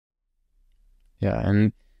Yeah,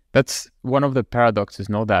 and that's one of the paradoxes,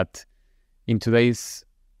 no? That in today's,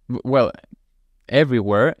 well,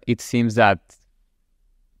 everywhere, it seems that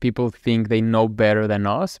people think they know better than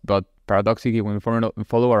us, but paradoxically, when we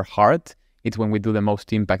follow our heart, it's when we do the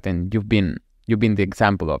most impact, and you've been the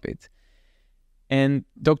example of it. And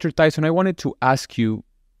Dr. Tyson, I wanted to ask you,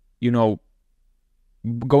 you know,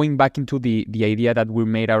 going back into the idea that we're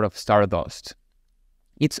made out of stardust,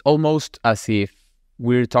 it's almost as if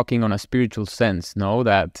we're talking on a spiritual sense, no?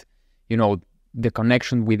 That, the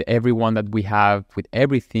connection with everyone that we have, with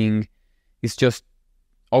everything, is just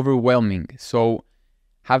overwhelming. So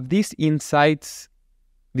have these insights,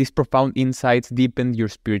 these profound insights, deepened your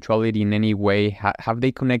spirituality in any way? Have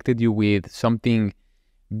they connected you with something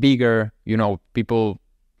bigger? People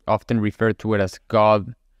often refer to it as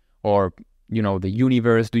God, or the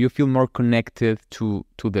universe. Do you feel more connected to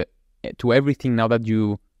everything now that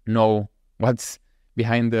you know what's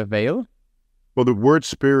behind the veil? Well, the word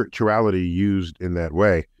spirituality used in that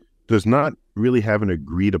way does not really have an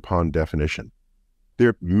agreed upon definition. There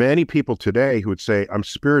are many people today who would say, I'm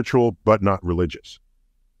spiritual, but not religious.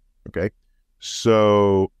 Okay.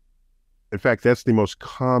 So in fact, that's the most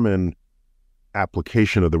common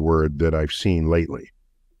application of the word that I've seen lately.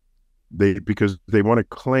 Because they want to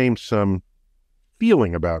claim some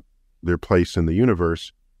feeling about their place in the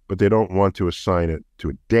universe, but they don't want to assign it to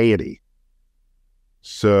a deity.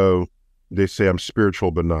 So they say, I'm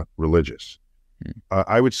spiritual, but not religious.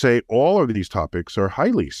 I would say all of these topics are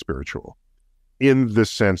highly spiritual in the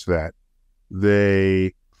sense that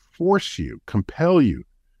they force you, compel you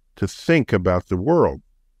to think about the world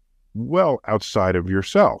well outside of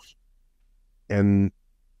yourself and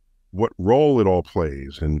what role it all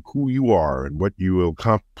plays and who you are and what you will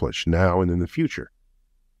accomplish now and in the future.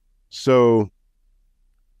 So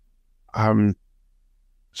I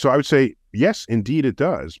would say, yes, indeed it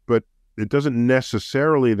does, but it doesn't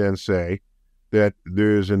necessarily then say that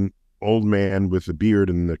there's an old man with a beard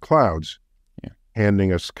in the clouds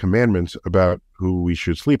handing us commandments about who we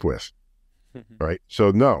should sleep with, right?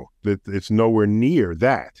 So no, it's nowhere near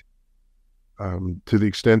that, to the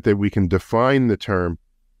extent that we can define the term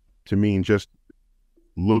to mean just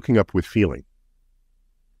looking up with feeling.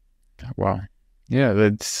 Wow. Yeah,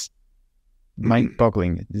 that's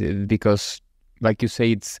mind-boggling because, like you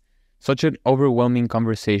say, it's such an overwhelming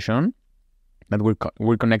conversation that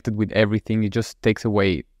we're connected with everything. It just takes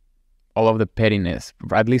away all of the pettiness,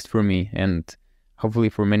 at least for me, and hopefully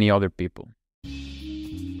for many other people.